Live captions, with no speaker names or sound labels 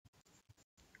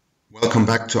Welcome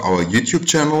back to our YouTube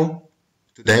channel.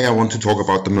 Today I want to talk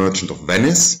about The Merchant of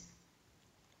Venice.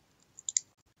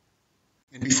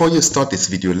 And before you start this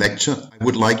video lecture, I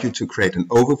would like you to create an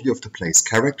overview of the play's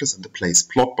characters and the play's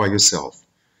plot by yourself.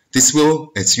 This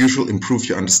will, as usual, improve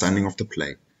your understanding of the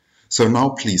play. So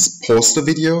now please pause the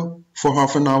video for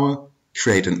half an hour,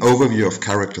 create an overview of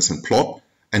characters and plot,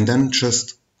 and then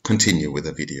just continue with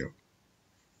the video.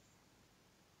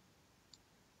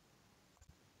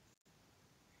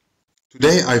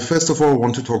 Today I first of all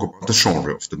want to talk about the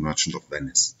genre of The Merchant of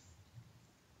Venice.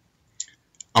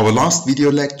 Our last video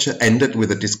lecture ended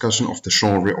with a discussion of the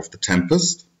genre of The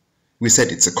Tempest. We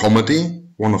said it's a comedy,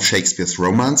 one of Shakespeare's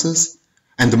romances,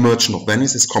 and The Merchant of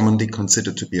Venice is commonly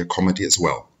considered to be a comedy as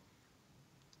well.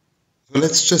 So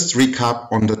let's just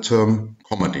recap on the term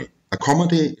comedy. A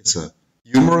comedy is a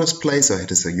humorous play, so it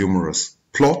has a humorous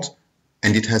plot,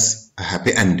 and it has a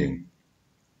happy ending.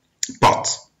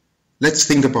 But let's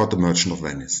think about The Merchant of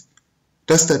Venice.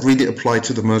 Does that really apply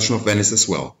to The Merchant of Venice as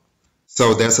well?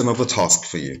 So there's another task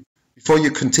for you. Before you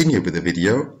continue with the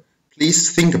video,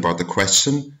 please think about the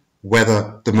question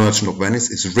whether The Merchant of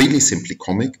Venice is really simply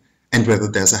comic and whether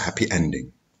there's a happy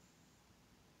ending.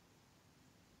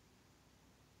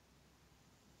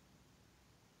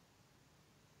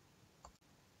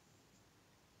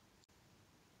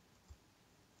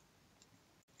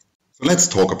 So let's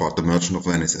talk about The Merchant of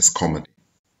Venice as comedy.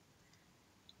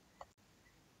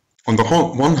 On the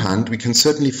one hand, we can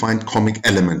certainly find comic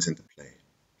elements in the play.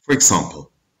 For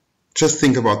example, just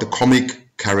think about the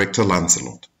comic character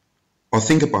Lancelot, or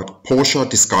think about Portia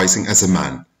disguising as a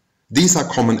man. These are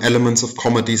common elements of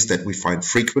comedies that we find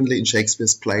frequently in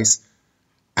Shakespeare's plays,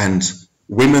 and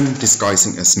women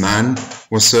disguising as men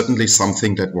was certainly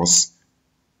something that was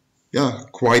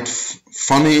quite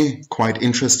funny, quite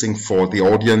interesting for the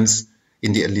audience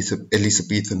in the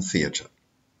Elizabethan theatre.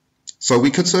 So we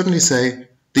could certainly say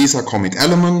these are comic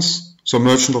elements, so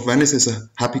Merchant of Venice is a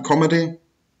happy comedy?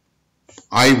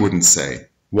 I wouldn't say.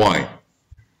 Why?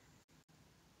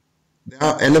 There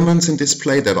are elements in this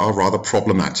play that are rather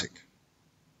problematic.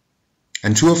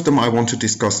 And two of them I want to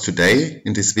discuss today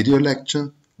in this video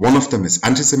lecture. One of them is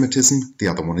anti-Semitism, the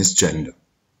other one is gender.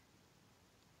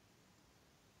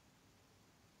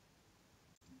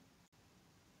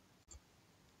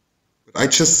 But I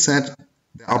just said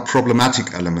there are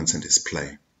problematic elements in this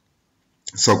play.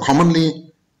 So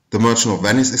commonly, The Merchant of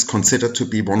Venice is considered to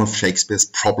be one of Shakespeare's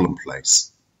problem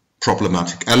plays.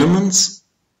 Problematic elements,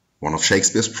 one of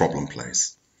Shakespeare's problem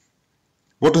plays.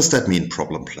 What does that mean,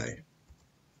 problem play?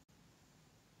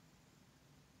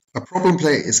 A problem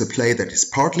play is a play that is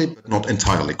partly but not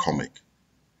entirely comic.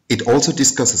 It also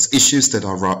discusses issues that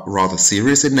are rather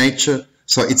serious in nature,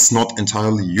 so it's not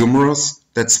entirely humorous.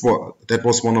 That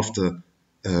was one of the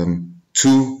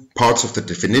two parts of the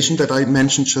definition that I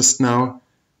mentioned just now.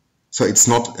 So it's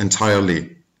not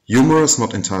entirely humorous,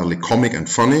 not entirely comic and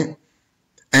funny,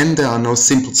 and there are no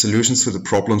simple solutions to the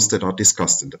problems that are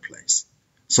discussed in the plays.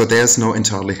 So there's no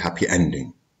entirely happy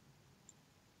ending.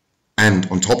 And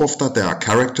on top of that, there are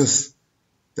characters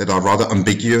that are rather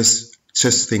ambiguous.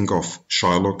 Just think of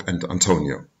Shylock and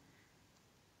Antonio.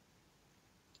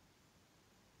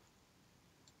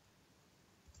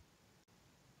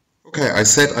 Okay, I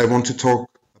said I want to talk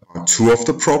about two of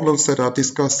the problems that are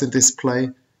discussed in this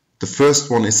play. The first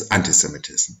one is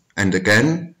anti-Semitism. And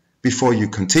again, before you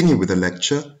continue with the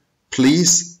lecture,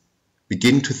 please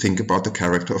begin to think about the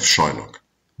character of Shylock.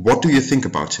 What do you think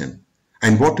about him?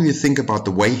 And what do you think about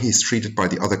the way he is treated by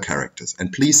the other characters?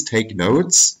 And please take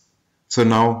notes. So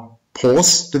now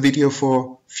pause the video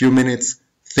for a few minutes.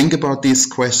 Think about these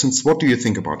questions. What do you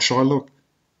think about Shylock?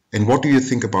 And what do you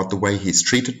think about the way he is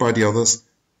treated by the others?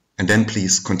 And then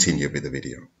please continue with the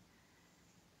video.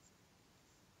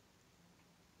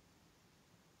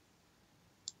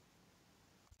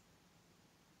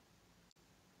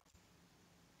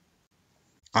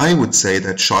 I would say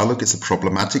that Shylock is a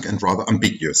problematic and rather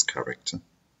ambiguous character.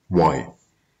 Why?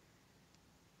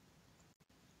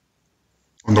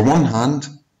 On the one hand,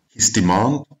 his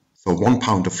demand, so 1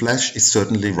 pound of flesh, is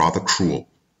certainly rather cruel.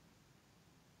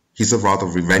 He's a rather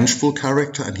revengeful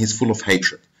character and he's full of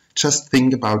hatred. Just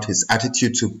think about his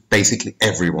attitude to basically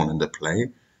everyone in the play.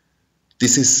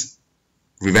 This is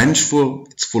revengeful,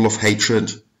 it's full of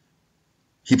hatred.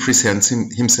 He presents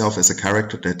himself as a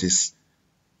character that is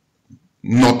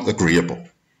not agreeable.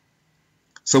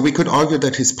 So we could argue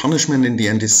that his punishment in the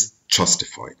end is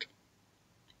justified.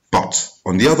 But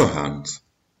on the other hand,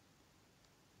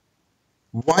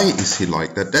 why is he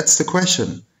like that? That's the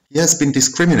question. He has been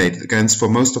discriminated against for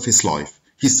most of his life.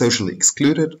 He's socially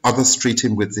excluded, others treat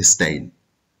him with disdain.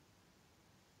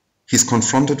 He's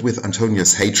confronted with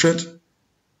Antonio's hatred,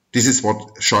 This is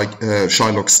what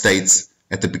Shylock states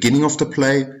at the beginning of the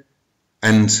play,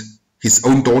 and his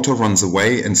own daughter runs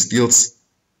away and steals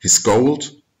his gold.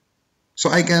 So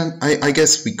I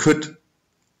guess we could,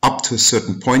 up to a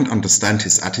certain point, understand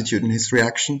his attitude and his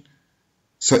reaction.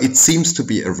 So it seems to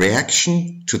be a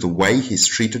reaction to the way he's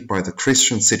treated by the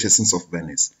Christian citizens of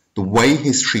Venice, the way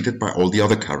he's treated by all the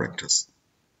other characters.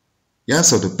 Yeah,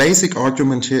 so the basic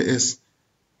argument here is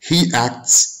he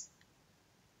acts,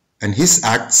 and his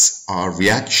acts are a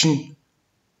reaction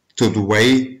to the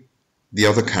way the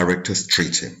other characters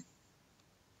treat him.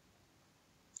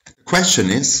 The question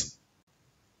is,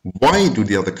 why do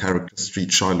the other characters treat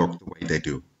Shylock the way they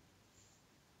do?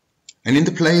 And in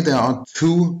the play there are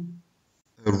two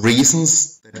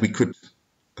reasons that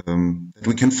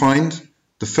we can find.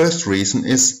 The first reason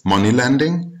is money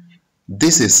lending.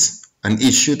 This is an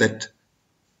issue that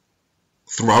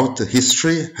throughout the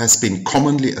history has been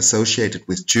commonly associated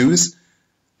with Jews,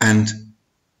 and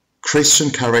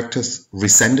Christian characters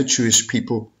resented Jewish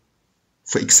people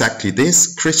for exactly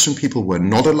this. Christian people were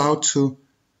not allowed to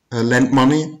lend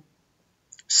money,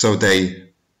 so they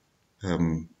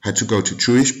had to go to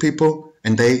Jewish people,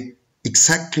 and they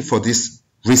exactly for this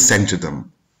resented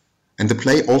them. And the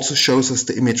play also shows us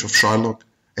the image of Shylock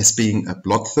as being a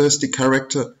bloodthirsty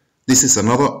character. This is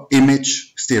another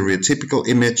image, stereotypical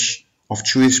image of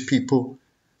Jewish people.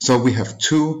 So we have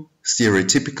two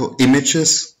stereotypical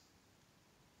images.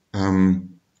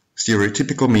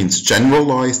 Stereotypical means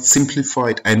generalized,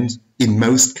 simplified, and in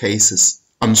most cases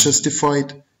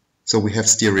unjustified. So we have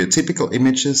stereotypical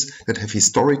images that have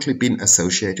historically been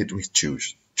associated with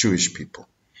Jewish people.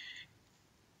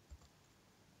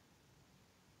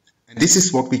 And this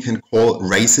is what we can call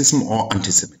racism or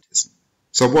anti-Semitism.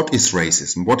 So what is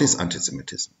racism? What is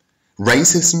anti-Semitism?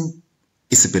 Racism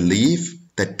is a belief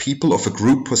that people of a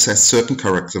group possess certain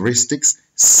characteristics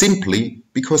simply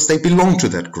because they belong to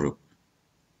that group.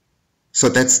 So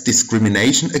that's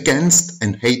discrimination against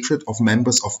and hatred of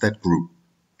members of that group.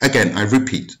 Again, I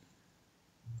repeat.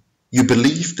 You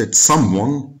believe that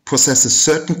someone possesses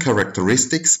certain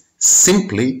characteristics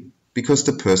simply because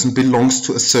the person belongs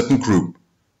to a certain group.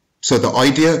 So the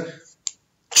idea,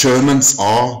 Germans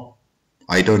are,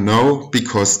 I don't know,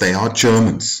 because they are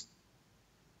Germans.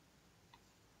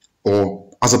 Or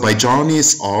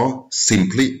Azerbaijanis are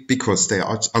simply because they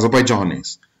are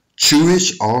Azerbaijanis.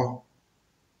 Jewish are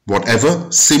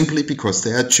whatever, simply because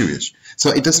they are Jewish.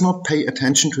 So it does not pay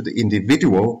attention to the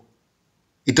individual.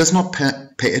 It does not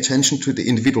pay attention to the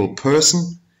individual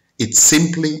person. It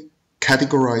simply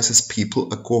categorizes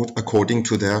people according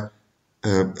to them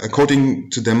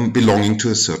belonging to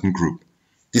a certain group.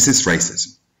 This is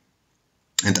racism.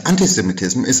 And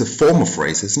anti-Semitism is a form of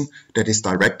racism that is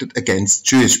directed against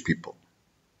Jewish people.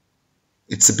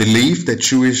 It's a belief that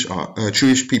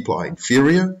Jewish people are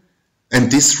inferior,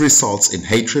 and this results in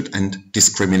hatred and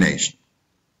discrimination.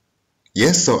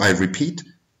 Yes, so I repeat,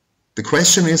 the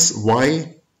question is,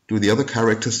 why do the other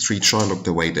characters treat Shylock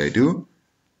the way they do?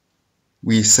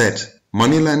 We said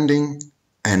money lending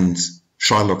and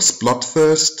Shylock's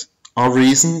bloodthirst are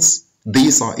reasons.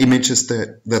 These are images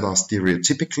that are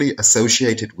stereotypically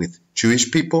associated with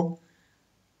Jewish people.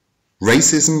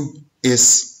 Racism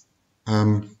is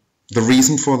the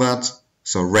reason for that.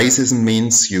 So racism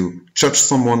means you judge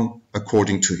someone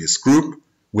according to his group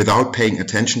without paying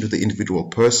attention to the individual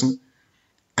person.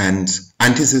 And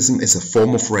anti-Semitism is a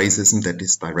form of racism that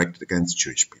is directed against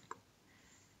Jewish people.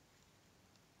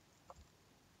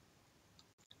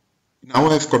 Now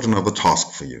I've got another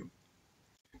task for you.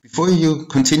 Before you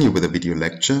continue with the video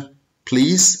lecture,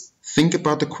 please think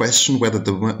about the question whether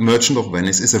The Merchant of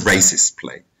Venice is a racist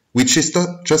play. We just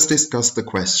discussed the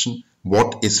question,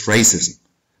 what is racism?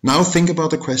 Now think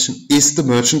about the question, is The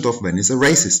Merchant of Venice a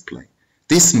racist play?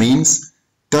 This means,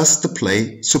 does the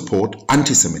play support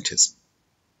anti-Semitism?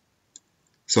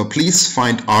 So please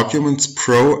find arguments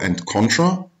pro and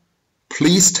contra.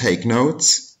 Please take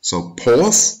notes. So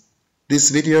pause this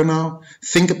video now.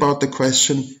 Think about the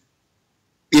question,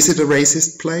 is it a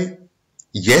racist play?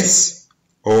 Yes.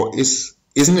 Or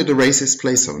isn't it a racist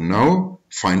play? So no.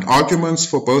 Find arguments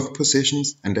for both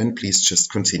positions and then please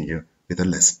just continue with the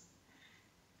lesson.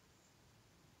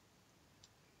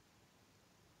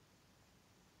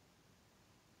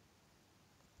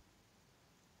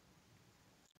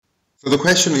 So the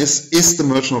question is The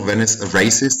Merchant of Venice a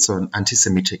racist or an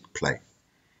anti-Semitic play?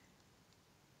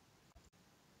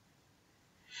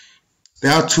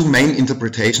 There are two main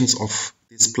interpretations of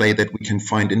this play that we can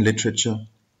find in literature.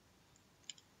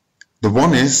 The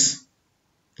one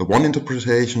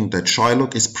interpretation that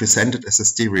Shylock is presented as a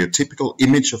stereotypical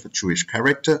image of a Jewish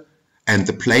character and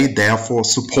the play therefore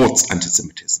supports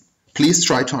anti-Semitism. please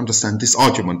try to understand this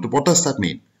argument. What does that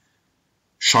mean?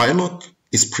 Shylock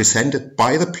is presented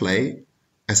by the play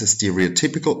as a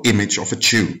stereotypical image of a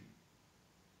Jew.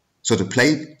 So the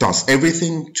play does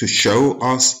everything to show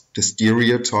us the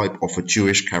stereotype of a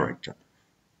Jewish character.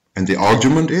 And the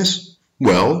argument is,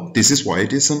 well, this is why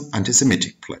it is an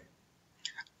anti-Semitic play.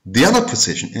 The other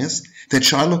position is that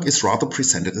Shylock is rather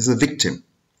presented as a victim.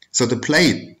 So the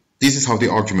play, this is how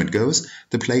the argument goes,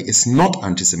 the play is not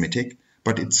anti-Semitic,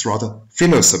 but it's rather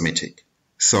philo-Semitic.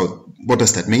 So what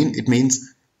does that mean? It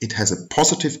means it has a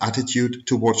positive attitude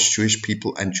towards Jewish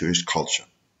people and Jewish culture.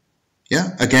 Yeah,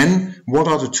 again, what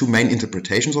are the two main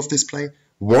interpretations of this play?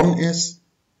 One is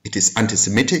it is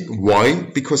anti-Semitic. Why?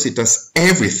 Because it does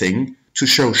everything to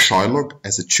show Shylock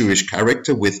as a Jewish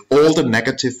character with all the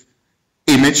negative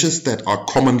images that are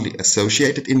commonly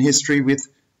associated in history with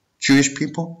Jewish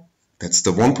people. That's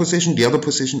the one position. The other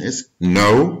position is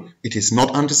no, it is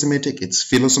not anti-Semitic, it's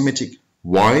philo-Semitic.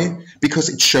 Why? Because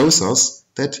it shows us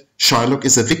that Shylock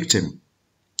is a victim.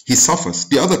 He suffers.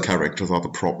 The other characters are the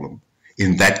problem.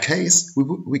 In that case,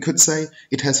 we could say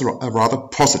it has a rather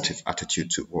positive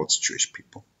attitude towards Jewish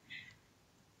people.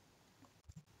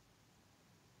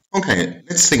 Okay,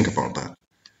 let's think about that.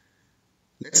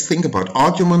 Let's think about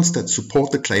arguments that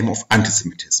support the claim of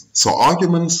anti-Semitism. So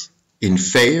arguments in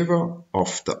favor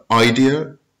of the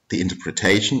idea, the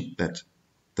interpretation that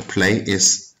the play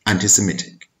is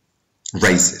anti-Semitic,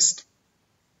 racist.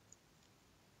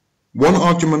 One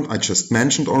argument I just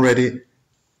mentioned already,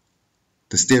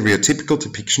 the stereotypical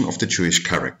depiction of the Jewish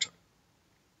character.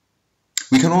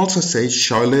 We can also say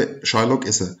Shylock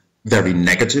is a very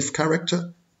negative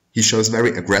character. He shows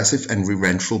very aggressive and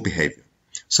revengeful behavior.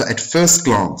 So at first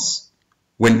glance,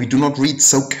 when we do not read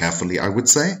so carefully, I would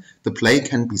say, the play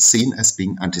can be seen as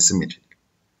being anti-Semitic.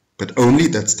 But only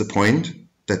that's the point,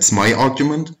 that's my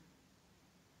argument,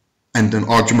 and an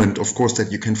argument, of course,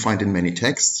 that you can find in many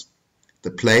texts.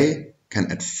 The play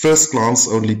can at first glance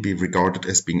only be regarded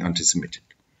as being anti-Semitic.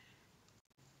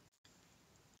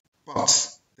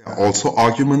 But there are also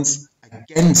arguments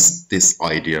against this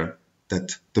idea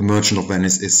that The Merchant of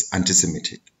Venice is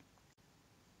anti-Semitic.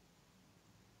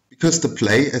 Because the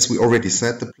play, as we already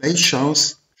said, the play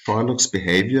shows Shylock's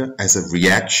behavior as a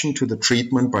reaction to the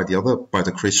treatment by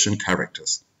the Christian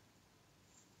characters.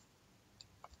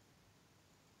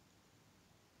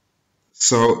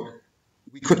 So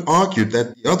we could argue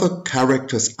that the other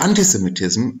characters'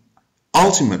 anti-Semitism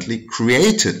ultimately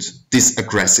created this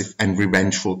aggressive and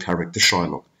revengeful character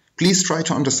Shylock. Please try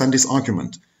to understand this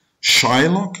argument.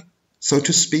 Shylock, so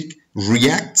to speak,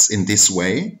 reacts in this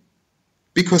way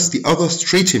because the others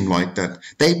treat him like that.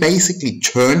 They basically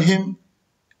turn him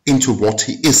into what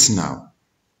he is now.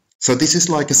 So this is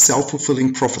like a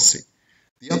self-fulfilling prophecy.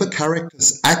 The other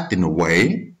characters act in a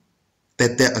way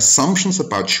that their assumptions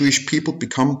about Jewish people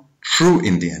become true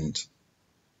in the end.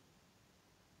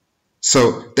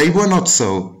 So they were not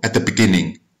so at the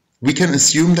beginning. We can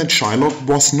assume that Shylock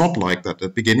was not like that at the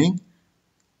beginning.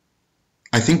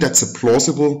 I think that's a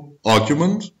plausible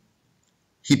argument.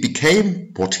 He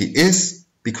became what he is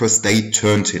because they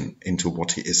turned him into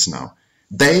what he is now.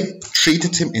 They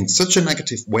treated him in such a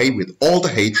negative way with all the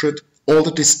hatred, all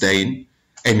the disdain,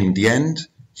 and in the end,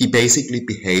 he basically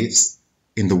behaves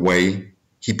in the way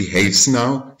he behaves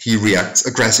now. He reacts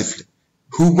aggressively.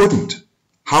 Who wouldn't?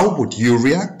 How would you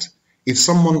react if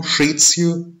someone treats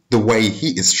you the way he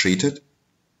is treated?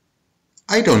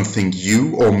 I don't think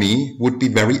you or me would be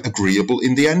very agreeable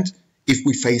in the end. If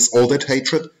we face all that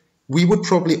hatred, we would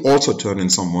probably also turn in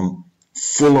someone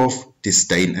full of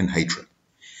disdain and hatred.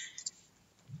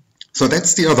 So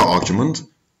that's the other argument.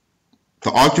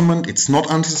 The argument, it's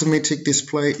not anti-Semitic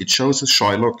display, it shows us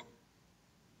Shylock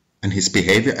and his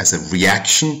behavior as a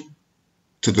reaction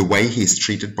to the way he is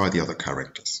treated by the other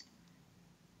characters.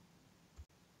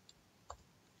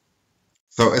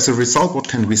 So as a result, what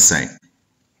can we say?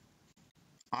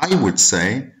 I would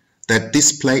say that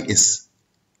this play is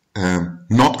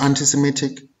not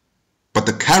anti-Semitic, but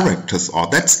the characters are.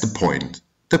 That's the point.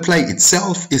 The play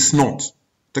itself is not.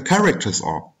 The characters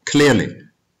are, clearly.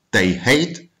 They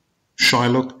hate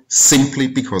Shylock simply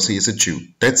because he is a Jew.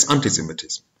 That's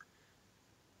anti-Semitism.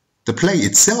 The play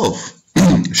itself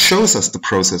shows us the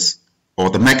process or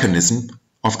the mechanism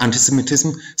of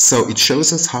anti-Semitism, so it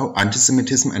shows us how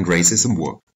anti-Semitism and racism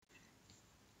work.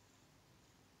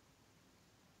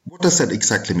 What does that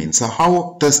exactly mean? So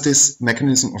how does this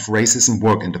mechanism of racism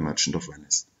work in The Merchant of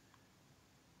Venice?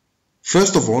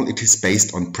 First of all, it is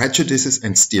based on prejudices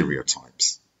and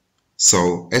stereotypes.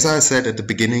 So, as I said at the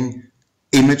beginning,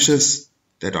 images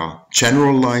that are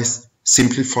generalized,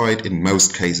 simplified, in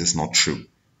most cases not true.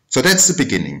 So that's the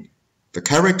beginning. The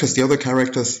characters, the other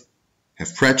characters,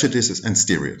 have prejudices and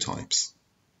stereotypes.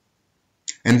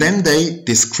 And then they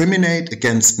discriminate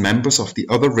against members of the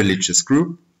other religious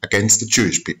group, against the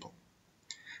Jewish people.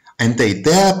 And they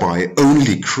thereby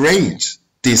only create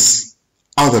this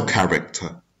other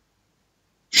character.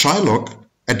 Shylock,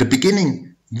 at the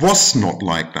beginning, was not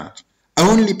like that.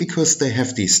 Only because they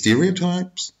have these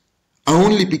stereotypes,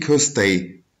 only because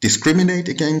they discriminate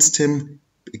against him,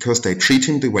 because they treat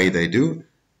him the way they do,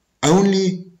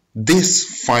 only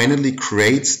this finally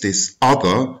creates this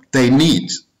other they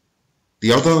need.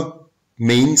 The other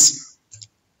means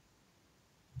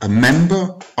a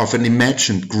member of an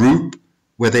imagined group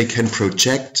where they can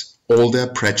project all their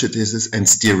prejudices and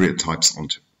stereotypes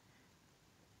onto.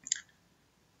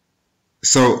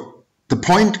 So the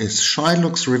point is,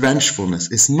 Shylock's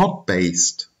revengefulness is not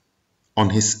based on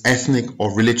his ethnic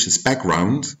or religious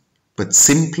background, but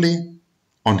simply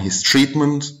on his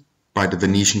treatment by the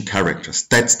Venetian characters.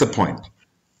 That's the point.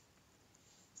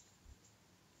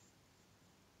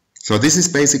 So this is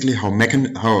basically how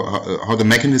the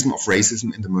mechanism of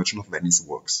racism in The Merchant of Venice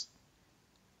works.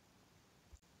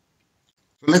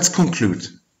 So let's conclude.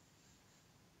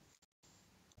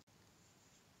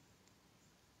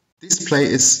 This play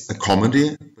is a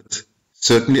comedy, but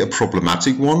certainly a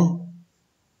problematic one.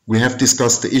 We have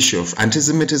discussed the issue of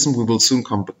anti-Semitism. We will soon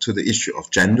come to the issue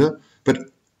of gender, but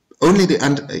only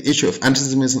the issue of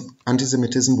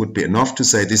anti-Semitism would be enough to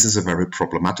say this is a very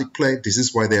problematic play. This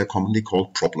is why they are commonly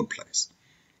called problem plays.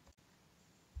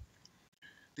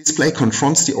 This play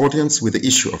confronts the audience with the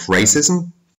issue of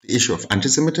racism, the issue of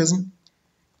anti-Semitism.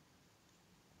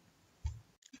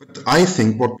 But I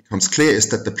think what becomes clear is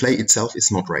that the play itself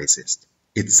is not racist.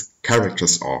 Its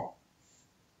characters are.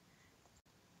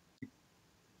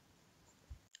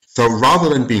 So rather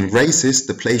than being racist,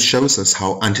 the play shows us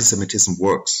how anti-Semitism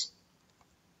works.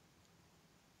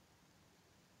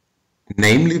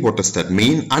 Namely, what does that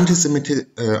mean?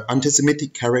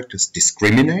 Anti-Semitic characters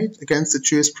discriminate against the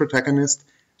Jewish protagonist,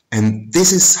 and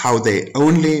this is how they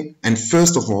only, and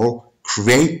first of all,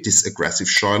 create this aggressive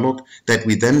Shylock that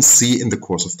we then see in the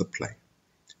course of the play.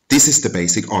 This is the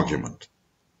basic argument.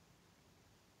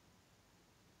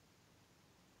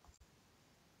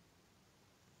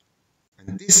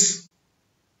 And this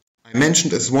I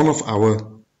mentioned as one of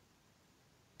our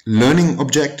learning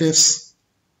objectives.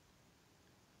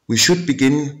 We should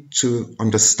begin to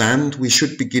understand, we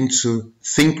should begin to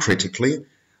think critically,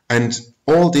 and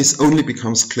all this only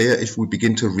becomes clear if we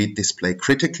begin to read this play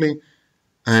critically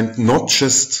and not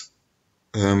just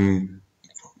believe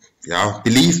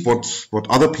what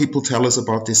other people tell us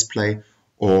about this play,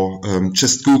 or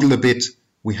just Google a bit.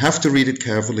 We have to read it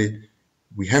carefully.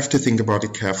 We have to think about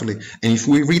it carefully. And if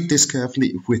we read this carefully,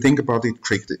 if we think about it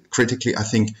critically, I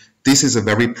think this is a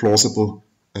very plausible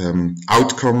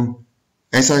outcome.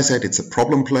 As I said, it's a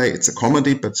problem play, it's a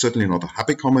comedy, but certainly not a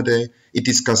happy comedy. It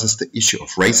discusses the issue of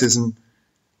racism,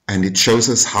 and it shows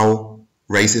us how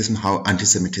racism, how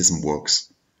anti-Semitism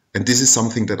works. And this is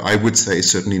something that I would say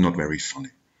is certainly not very funny.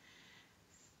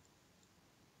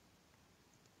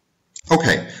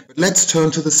 Okay, but let's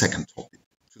turn to the second topic,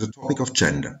 to the topic of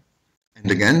gender. And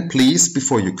again, please,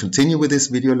 before you continue with this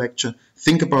video lecture,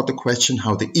 think about the question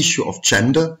how the issue of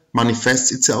gender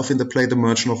manifests itself in the play The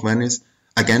Merchant of Venice.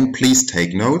 Again, please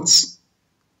take notes.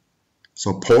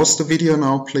 So pause the video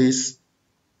now, please.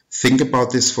 Think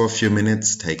about this for a few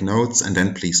minutes, take notes, and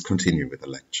then please continue with the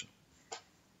lecture.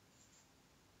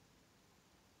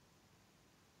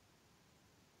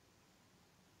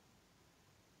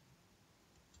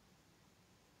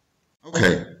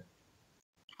 Okay.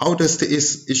 How does the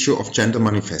issue of gender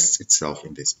manifest itself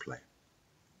in this play?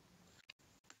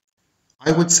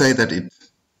 I would say that it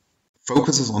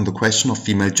focuses on the question of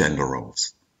female gender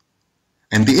roles.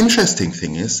 And the interesting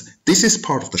thing is, this is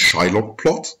part of the Shylock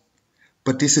plot,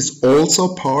 but this is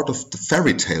also part of the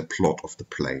fairy tale plot of the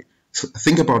play. So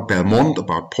think about Belmont,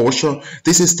 about Portia.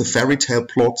 This is the fairy tale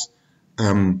plot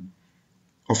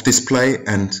of this play,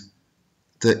 and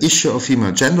the issue of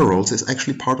female gender roles is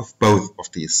actually part of both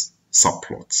of these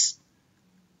subplots.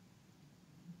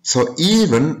 So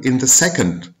even in the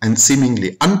second and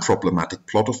seemingly unproblematic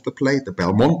plot of the play, the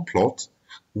Belmont plot,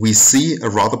 we see a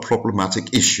rather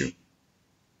problematic issue.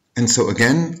 And so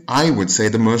again, I would say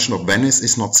The Merchant of Venice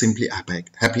is not simply a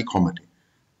happy comedy.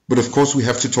 But of course we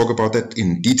have to talk about that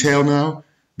in detail now,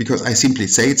 because I simply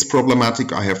say it's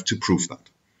problematic, I have to prove that.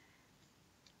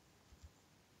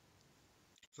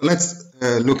 So let's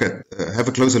have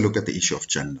a closer look at the issue of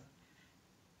gender.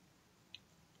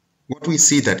 What we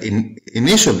see that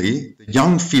initially, the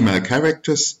young female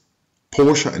characters,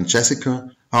 Portia and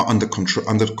Jessica, are under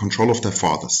control of their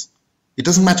fathers. It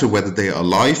doesn't matter whether they are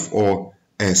alive or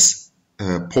as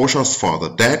Portia's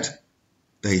father dead,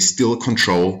 they still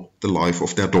control the life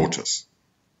of their daughters.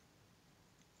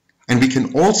 And we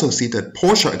can also see that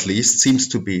Portia at least seems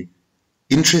to be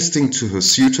interesting to her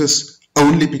suitors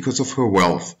only because of her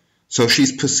wealth. So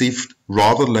she's perceived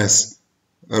rather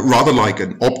like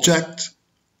an object,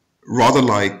 rather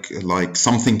like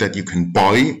something that you can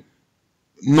buy,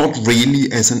 not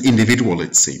really as an individual,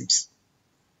 it seems.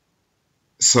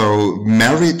 So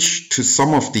marriage to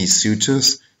some of these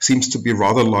suitors seems to be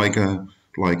rather like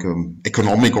an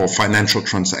economic or financial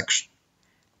transaction.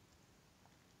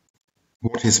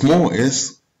 What is more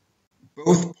is,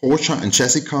 both Portia and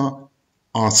Jessica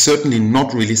are certainly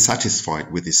not really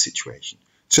satisfied with this situation.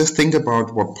 Just think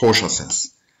about what Portia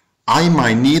says. I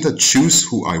might neither choose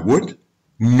who I would,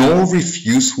 nor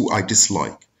refuse who I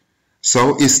dislike.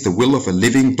 So is the will of a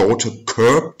living daughter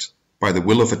curbed by the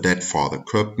will of a dead father.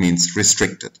 Curbed means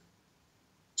restricted.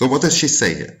 So what does she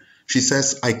say here? She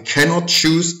says, I cannot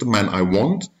choose the man I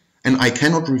want, and I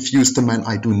cannot refuse the man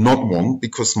I do not want,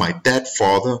 because my dead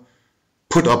father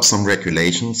put up some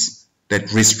regulations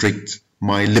that restrict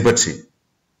my liberty.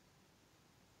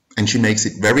 And she makes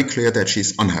it very clear that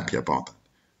she's unhappy about that.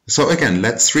 So again,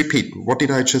 let's repeat. What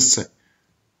did I just say?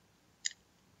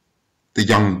 The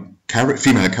young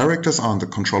female characters are under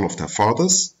control of their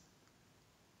fathers.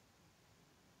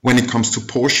 When it comes to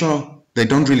Portia, they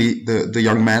don't really, the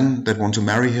young men that want to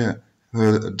marry her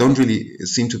don't really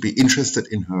seem to be interested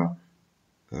in her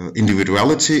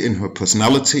individuality, in her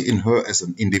personality, in her as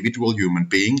an individual human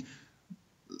being.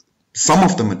 Some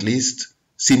of them at least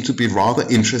seem to be rather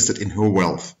interested in her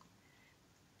wealth.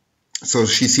 So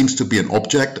she seems to be an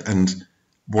object, and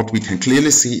what we can clearly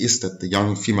see is that the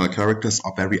young female characters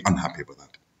are very unhappy with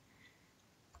that.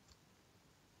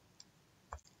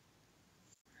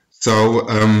 So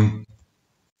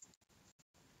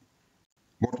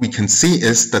what we can see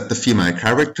is that the female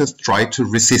characters try to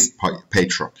resist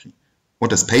patriarchy. What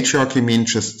does patriarchy mean?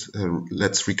 Just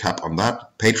let's recap on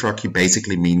that. Patriarchy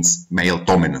basically means male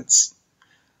dominance.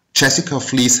 Jessica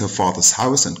flees her father's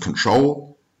house and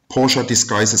control. Portia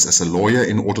disguises as a lawyer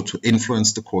in order to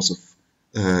influence the course of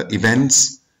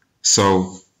events.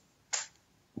 So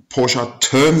Portia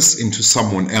turns into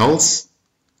someone else.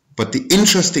 But the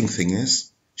interesting thing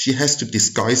is, she has to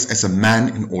disguise as a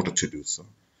man in order to do so.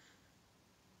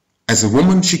 As a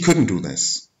woman, she couldn't do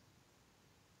this.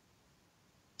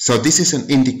 So this is an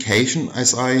indication,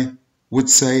 as I would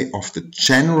say, of the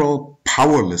general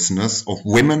powerlessness of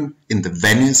women in the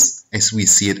Venice as we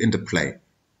see it in the play.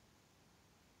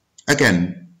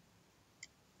 Again,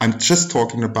 I'm just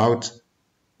talking about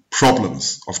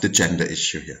problems of the gender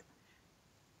issue here.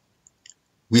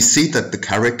 We see that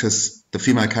the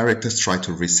female characters try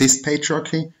to resist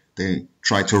patriarchy. They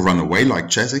try to run away like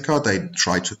Jessica. They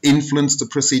try to influence the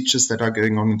procedures that are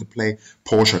going on in the play.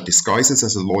 Portia disguises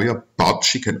as a lawyer, but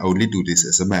she can only do this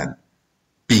as a man,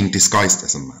 being disguised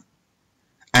as a man.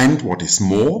 And what is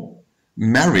more,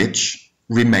 marriage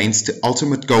remains the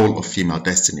ultimate goal of female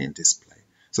destiny in this play.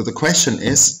 So the question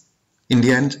is, in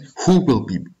the end, who will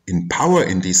be in power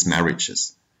in these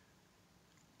marriages?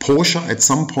 Portia, at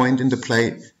some point in the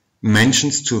play,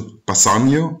 mentions to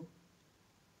Bassanio,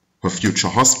 her future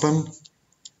husband,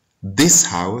 this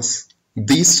house,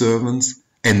 these servants,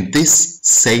 and this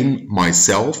same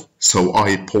myself, so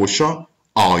I, Portia,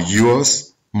 are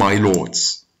yours, my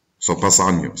lords, so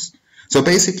Bassanio's. So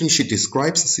basically she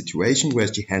describes a situation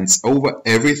where she hands over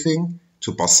everything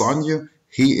to Bassanio.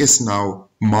 He is now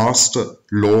master,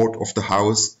 lord of the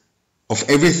house, of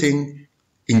everything,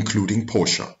 including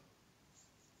Portia.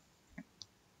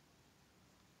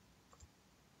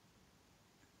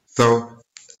 So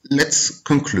let's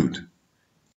conclude.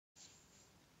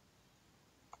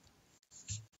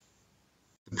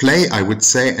 The play, I would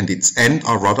say, and its end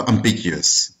are rather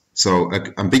ambiguous. So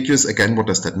ambiguous, again, what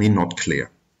does that mean? Not clear.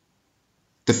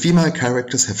 The female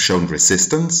characters have shown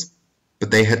resistance, but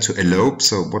they had to elope.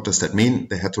 So what does that mean?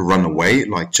 They had to run away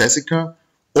like Jessica,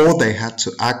 or they had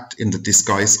to act in the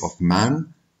disguise of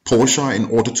man, Portia, in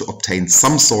order to obtain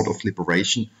some sort of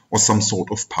liberation or some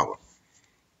sort of power.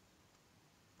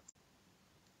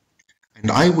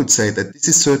 And I would say that this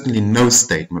is certainly no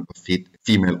statement of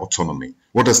female autonomy.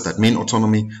 What does that mean,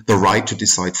 autonomy? The right to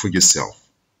decide for yourself.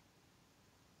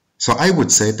 So I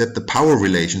would say that the power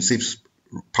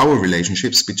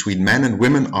relationships between men and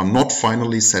women are not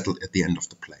finally settled at the end of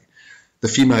the play. The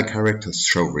female characters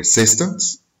show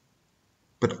resistance,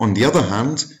 but on the other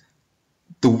hand,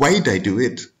 the way they do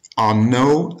it are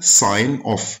no sign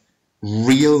of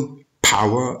real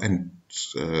power and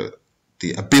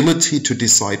the ability to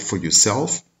decide for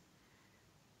yourself.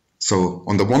 So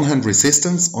on the one hand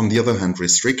resistance, on the other hand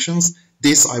restrictions.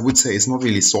 This, I would say, is not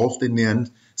really solved in the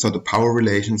end. So the power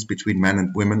relations between men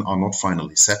and women are not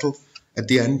finally settled at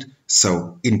the end.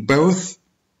 So in both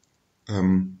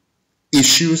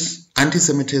issues,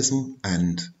 anti-Semitism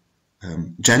and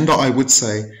gender, I would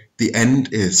say, the end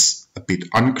is a bit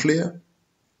unclear,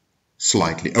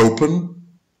 slightly open,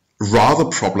 rather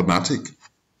problematic.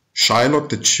 Shylock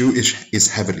the Jew is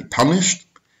heavily punished.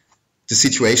 The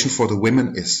situation for the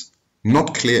women is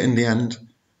not clear in the end.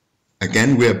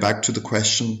 Again, we are back to the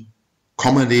question,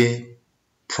 comedy,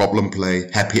 problem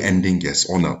play, happy ending, yes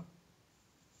or no.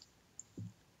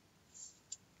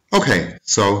 Okay,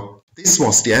 so this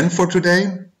was the end for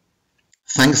today.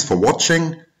 Thanks for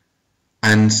watching,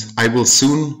 and I will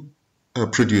soon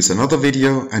produce another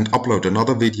video and upload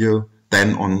another video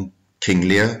then on King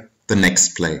Lear, the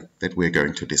next play that we're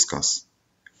going to discuss.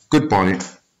 Goodbye.